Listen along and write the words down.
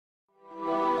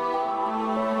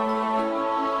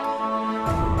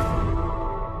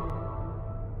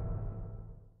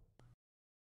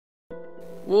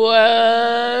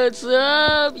What's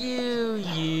up,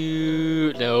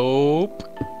 you? Nope.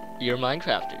 You're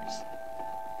Minecrafters.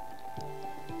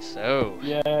 So,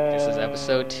 this is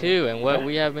episode 2, and what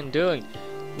we have been doing,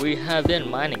 we have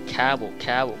been mining cable.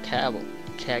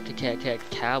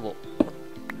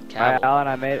 Hi, Alan,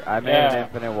 I made an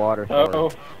infinite water source.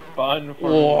 Oh, fun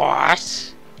for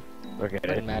What? Look at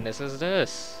What it. madness is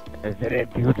this? Isn't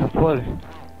it beautiful?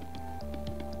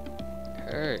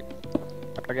 Hurt.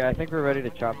 Okay, I think we're ready to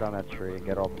chop down that tree and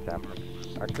get all the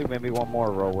saplings. Actually, maybe one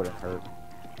more row wouldn't hurt.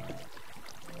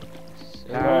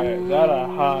 So, Alright, is that a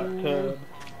hot tub?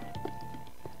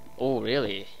 oh,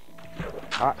 really?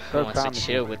 Ah, Who wants to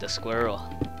chill with the squirrel?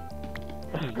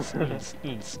 I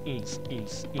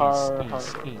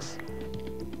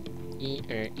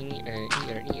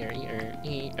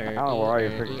don't know, where are you,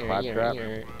 freaking claptrap?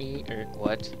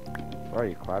 What? Where are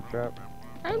you, claptrap?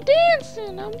 I'm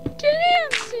dancing! I'm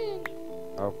dancing!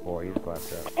 Oh boy, he's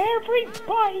claptrap.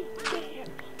 Everybody dance!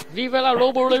 Vive la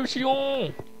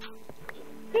revolution!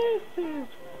 This is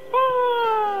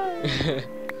fun!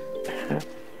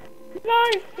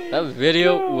 Nice! That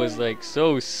video was like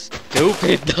so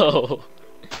stupid though.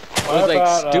 It was like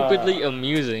about, stupidly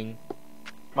amusing.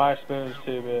 My spoon's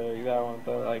too big. That one's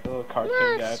like a little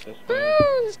cartoon guy My with the spoon.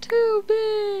 spoon's too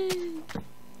big!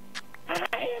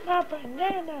 I am a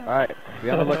banana! Alright, we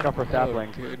have to look up for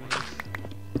saplings. Oh, goodness.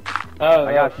 Oh,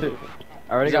 I got 2.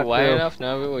 I already Is got it wide 2. enough?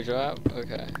 No, it will drop?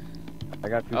 Okay. I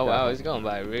got 2 Oh wow, saplings. it's going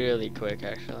by really quick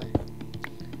actually.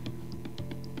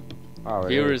 Oh,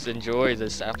 Viewers enjoy the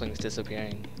saplings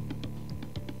disappearing.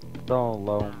 So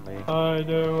lonely. I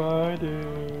know I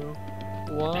do.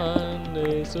 One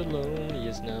day so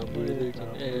loneliest number there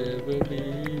can ever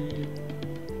be.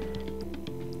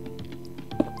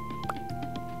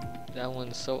 That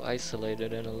one's so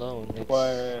isolated and alone. It's,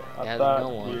 Wait, I has thought no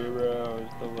one. 0 is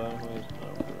the loneliest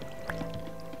number.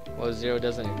 Well, 0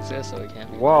 doesn't exist, so it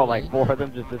can't be. Whoa, lonely. like 4 of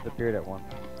them just disappeared at once.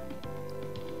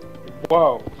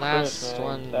 Whoa! Last man,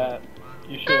 one. That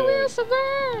you I will should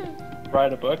survive.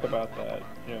 write a book about that.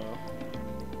 You know.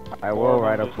 I will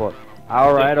write a book.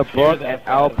 I'll write a disappear book that and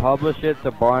I'll fast. publish it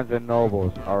to Barnes and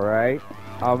Nobles, alright?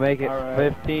 I'll make it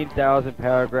Alright. 15,000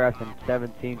 paragraphs and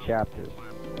 17 chapters.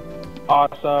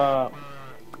 Awesome.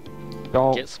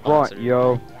 Don't Get front, sponsored.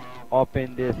 yo. Up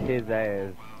in this his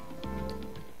ass.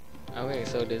 I'm getting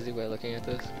so dizzy by looking at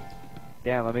this.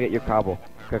 Damn, let me get your cobble.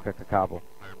 Cobble.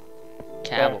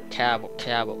 Cabble. Do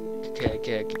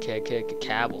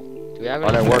we have Oh,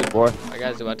 that any worked, food? boy. My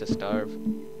guy's about to starve.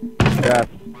 Yes.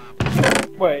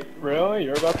 Wait, really?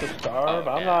 You're about to starve?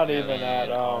 Oh, I'm that not melon. even at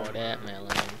Oh, that melon.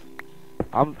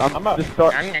 I'm at just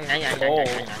start.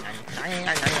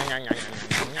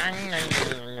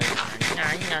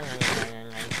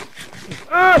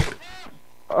 I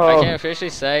Oh, can officially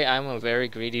say I'm a very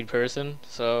greedy person,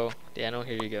 so Daniel,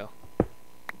 here you go.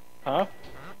 Huh?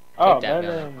 Oh, Take that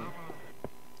melon. melon.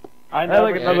 I Hey, never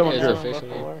look, another one did grew. melon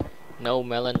Officially. before. No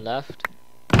melon left.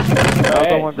 another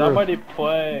Hey, one grew. somebody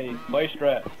play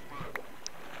stress.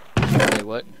 Wait,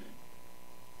 what?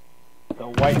 The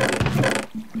white dude.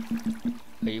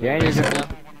 Are you Daniel, racing you're- now?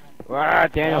 Ah,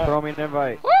 Daniel, throw me an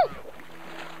invite. Woo!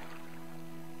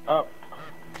 Oh.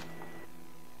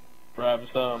 Grab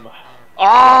some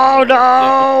Oh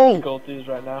no! difficulties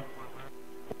right now.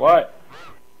 What?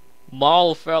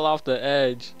 Maul fell off the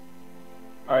edge.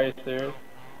 Are you serious?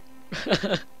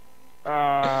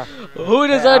 Ah, Who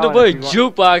decided to Alan, put a if you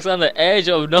want- jukebox on the edge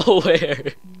of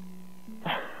nowhere?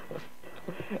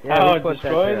 yeah, Oh, we put that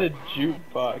destroy there. the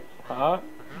jukebox, huh?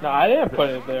 No, I didn't put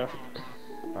it there.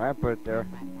 I put it there.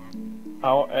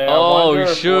 I wonder Oh,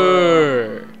 if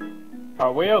sure.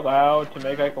 Are we allowed to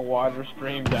make like a water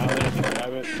stream down there and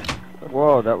grab it?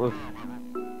 Whoa, that was.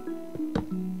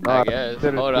 I That's guess.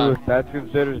 considered Hold on. That's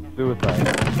considered suicide.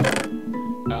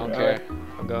 I don't care.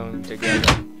 I'm going to get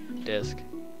a disc.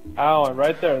 Alan,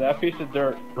 right there, that piece of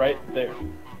dirt, right there.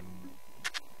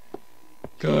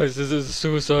 Guys, this is a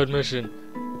suicide mission.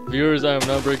 Viewers, I am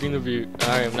not breaking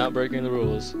I am not breaking the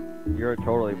rules. You're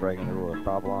totally breaking the rules.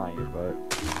 Stop lying, you butt.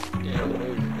 Yeah,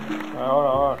 move. Hold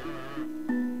on.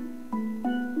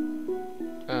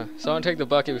 Someone take the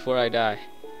bucket before I die.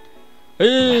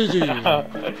 Hey,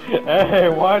 Hey,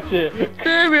 watch it.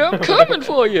 baby, I'm coming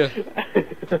for you.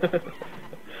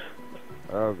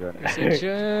 Oh It's goodness. a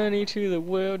journey to the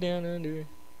world down under.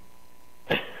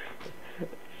 Just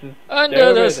Under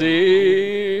stay the with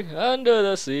it. sea, under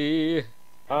the sea.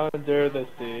 Under the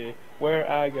sea, where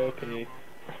I go pee.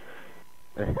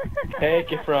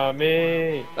 Take it from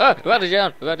me. Ah, about to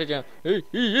drown, about to drown. Hey,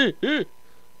 hey, hey, hey.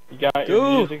 You got your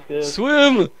Go, music disc.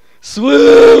 swim,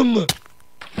 swim.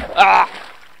 Ah.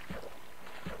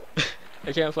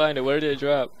 I can't find it. Where did it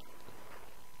drop?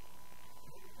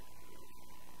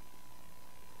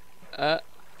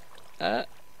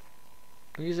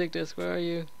 Music disc, where are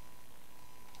you?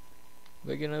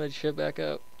 Make another trip back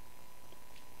up.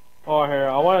 Oh, here,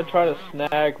 I want to try to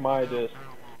snag my disc.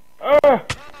 Woo!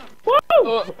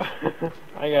 Oh.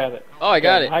 I got it. Oh, I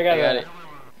got it. I got it.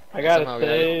 I gotta Somehow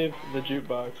save the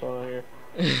jukebox on here.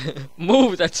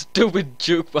 Move that stupid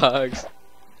jukebox.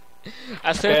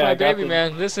 I saved Okay, my I got baby, the-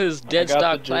 man. This is dead got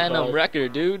stock the platinum jukebox.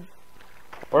 record, dude.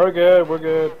 We're good, we're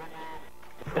good.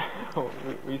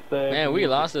 we saved. Man, we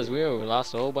lost this. We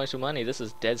lost a whole bunch of money. This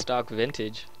is dead stock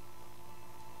vintage.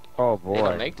 Oh They don't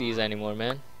boy. make these anymore,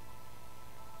 man.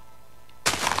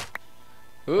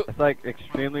 Ooh. It's like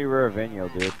extremely rare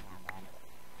vinyo, dude.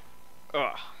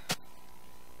 Ugh.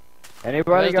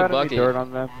 Anybody Where's the got any bucket? dirt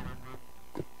on them?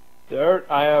 Dirt,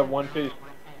 I have one piece.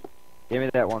 Give me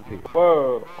that one piece.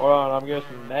 Whoa, hold on, I'm getting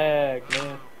some nag,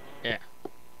 man. Yeah.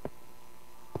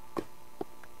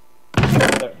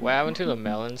 There. What happened to the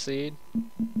melon seed?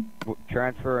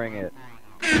 Transferring it.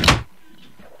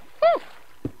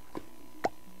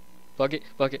 Bucket,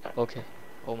 bucket. Okay.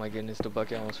 Oh my goodness, the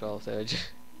bucket almost fell off the edge.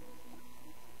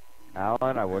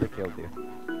 Alan, I would have killed you.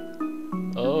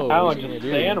 Oh, what Alan, you gonna just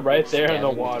do? stand right there in the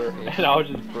Stab him with water, the fish. and I'll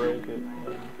just break it.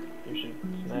 And you should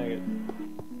snag it.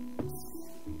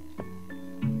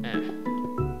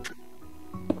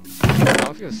 I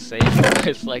don't feel safe if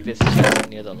it's like this chest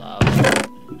near the lava.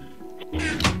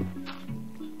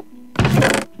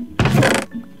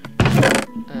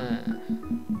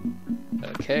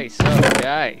 Okay, so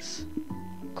guys,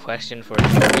 question for you.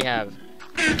 We have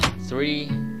 3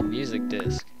 music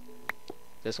discs.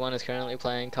 This one is currently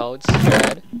playing called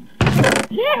Spread,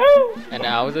 Yahoo! and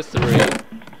out of the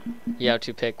 3, you have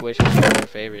to pick which one is your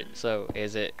favorite. So,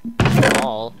 is it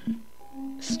Small,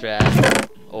 Strat,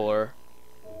 or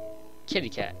Kitty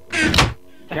Cat?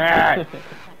 Cat!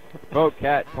 Vote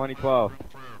Cat 2012.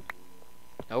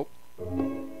 Nope.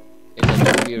 It's up to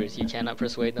the viewers. You cannot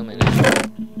persuade them in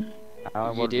anything.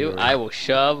 Alan, If you what do, viewers? I will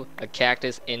shove a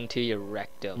cactus into your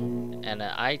rectum. And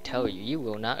I tell you, you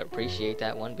will not appreciate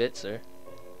that one bit, sir.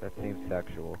 That seems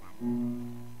sexual.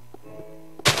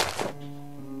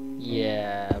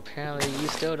 Yeah, apparently you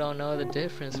still don't know the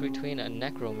difference between a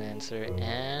necromancer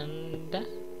and...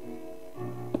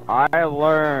 I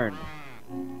learned.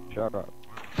 Shut up.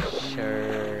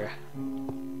 Sure.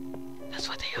 That's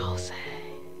what they all say.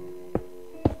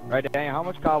 Right, Daniel, how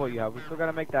much cobble you have? We still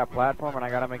gotta make that platform, and I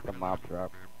gotta make the mob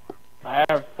drop. I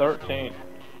have 13.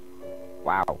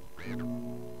 Wow.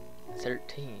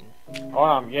 13. Oh,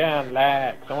 I'm getting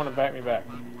lag. Someone to back me back.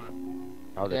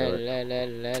 I'll do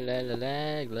it.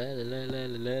 Lag.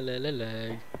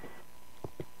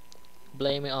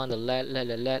 Blame it on the lag.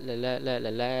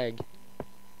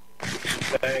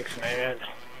 Thanks, man.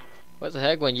 What the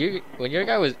heck? When your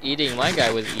guy was eating, my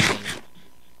guy was eating.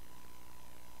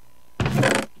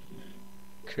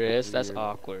 Chris, that's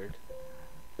awkward.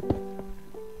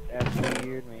 That's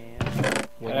weird, man.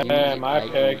 When you Hey, eat, my I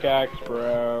eat. pickaxe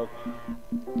broke.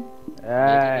 Make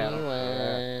Hey, a new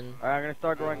one. Alright, I'm gonna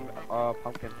start growing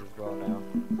pumpkins as well now.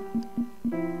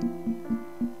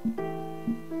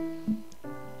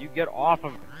 You get off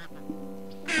of me.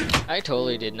 I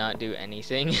totally did not do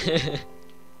anything.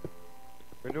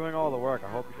 We're doing all the work. I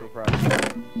hope you feel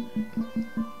proud.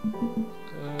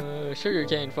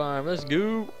 Sugarcane farm, let's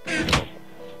go.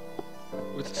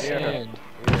 With the Here. sand.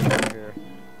 Here.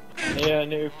 Need a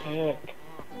new pick.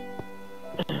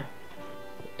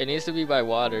 It needs to be by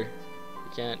water.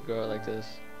 You can't grow it like this.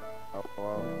 Oh,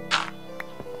 well.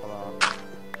 Hold on.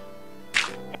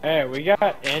 Hey, we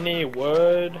got any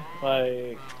wood,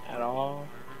 like, at all?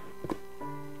 Do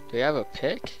we have a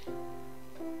pick?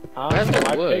 Huh? Where's the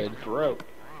My wood? pick broke.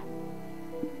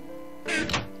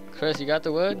 Chris, you got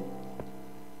the wood?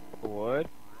 Wood?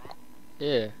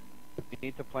 Yeah. You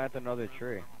need to plant another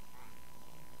tree.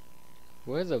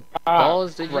 Where the Ah,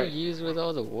 balls did right. you use with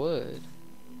all the wood?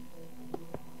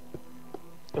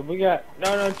 So we got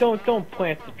no, don't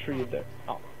plant the tree there.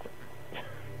 Oh,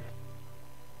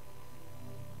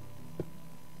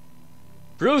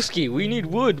 Brewski, we need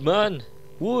wood, man.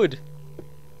 Wood.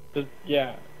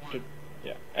 yeah.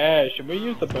 Hey, should we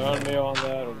use the bone meal on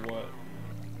that or what?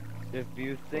 If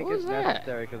you think What it's was that?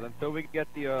 necessary, because until we get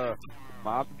the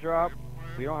mob drop,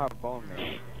 we don't have bone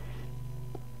meal.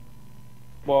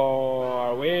 Well,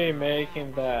 are we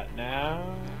making that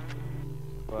now?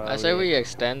 Well, I say we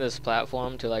extend this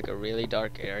platform to like a really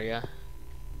dark area.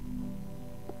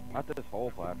 Not this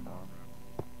whole platform.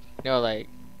 You know, like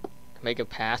make a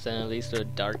path and at least a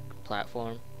dark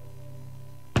platform.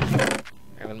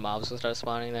 And when mobs will start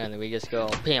spawning there, and then we just go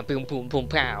bam, boom, boom, boom,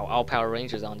 pow, all Power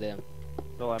Rangers on them.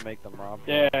 till I make them rob.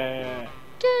 Yeah.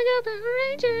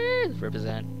 Rangers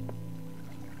represent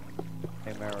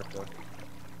America.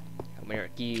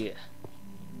 America.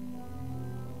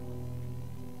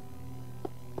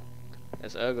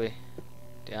 That's ugly.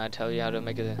 Did I tell you how to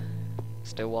make a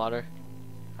still water?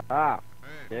 Ah,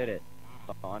 did it,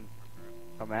 son.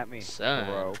 Come at me, Son.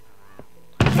 bro.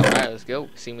 Alright, let's go.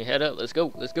 See me head up. Let's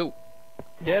go. Let's go.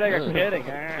 Kidding, Uh. I'm kidding.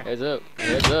 Heads up.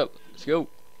 Heads up. Let's go.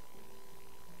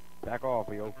 Back off,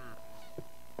 yo.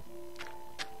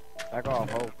 Back off,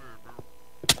 ho.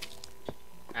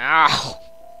 Ow!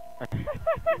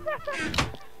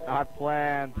 Not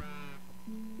planned.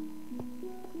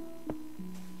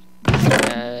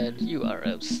 Dad, you are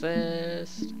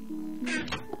obsessed.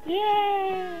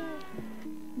 Yeah.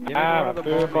 Give me Ah, one of the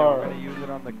food bone meal. bar. We're gonna use it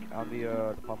on the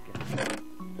pumpkin.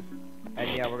 And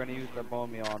yeah, we're gonna use the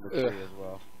bone meal on the tree as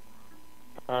well.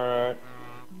 Alright.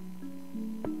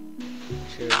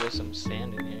 Sure, there's some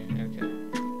sand in here. Okay.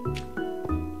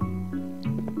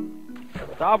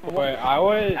 Stop! Wait, I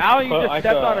would. Ow, you put just like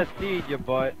stepped on a seed, you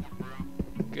butt.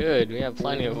 Good. We have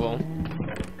plenty of them.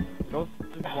 Go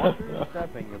just one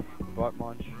stepping, you butt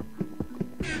munch.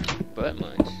 Butt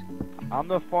munch. I'm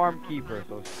the farm keeper,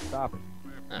 so stop it.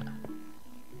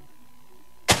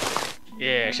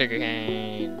 Yeah,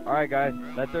 sugarcane. Alright guys,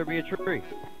 let there be a tree.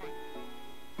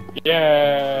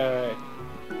 Yay!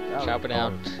 That Chop was it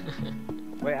down.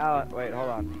 Wait, Alan, wait, hold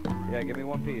on. Yeah, give me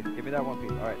one piece. Give me that one piece.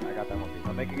 Alright, I got that one piece.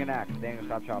 I'm making an axe. Daniel,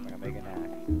 stop chopping. I'm making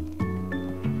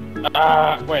an axe.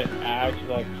 Ah, wait, axe is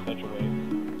like such a waste.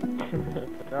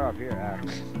 They're up here,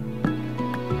 axe.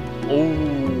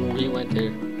 Oh, he went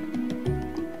there.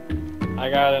 I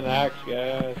got an axe,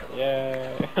 guys.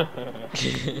 Yay!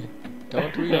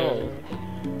 Don't we all?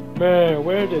 Man,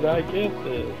 where did I get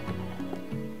this?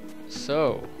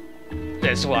 So,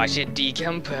 let's watch it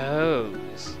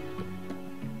decompose.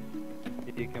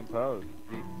 Decompose.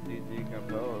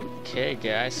 Decompose. Okay,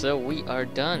 guys, so we are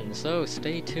done. So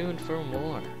stay tuned for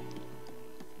more.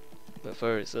 But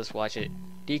first, let's watch it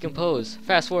decompose.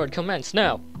 Fast forward, commence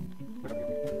now.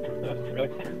 Really?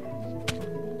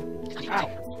 Ow!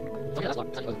 Okay, that's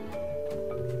locked.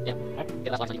 Yeah,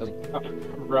 that's locked.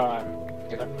 Right.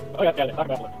 Oh yeah, got it. Talk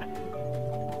about it.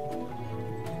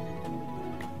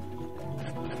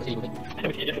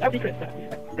 That'd be great.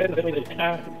 Red is really good. I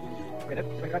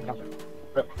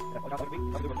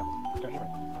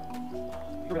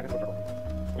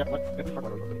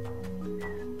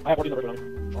have 14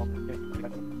 on.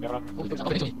 Yeah.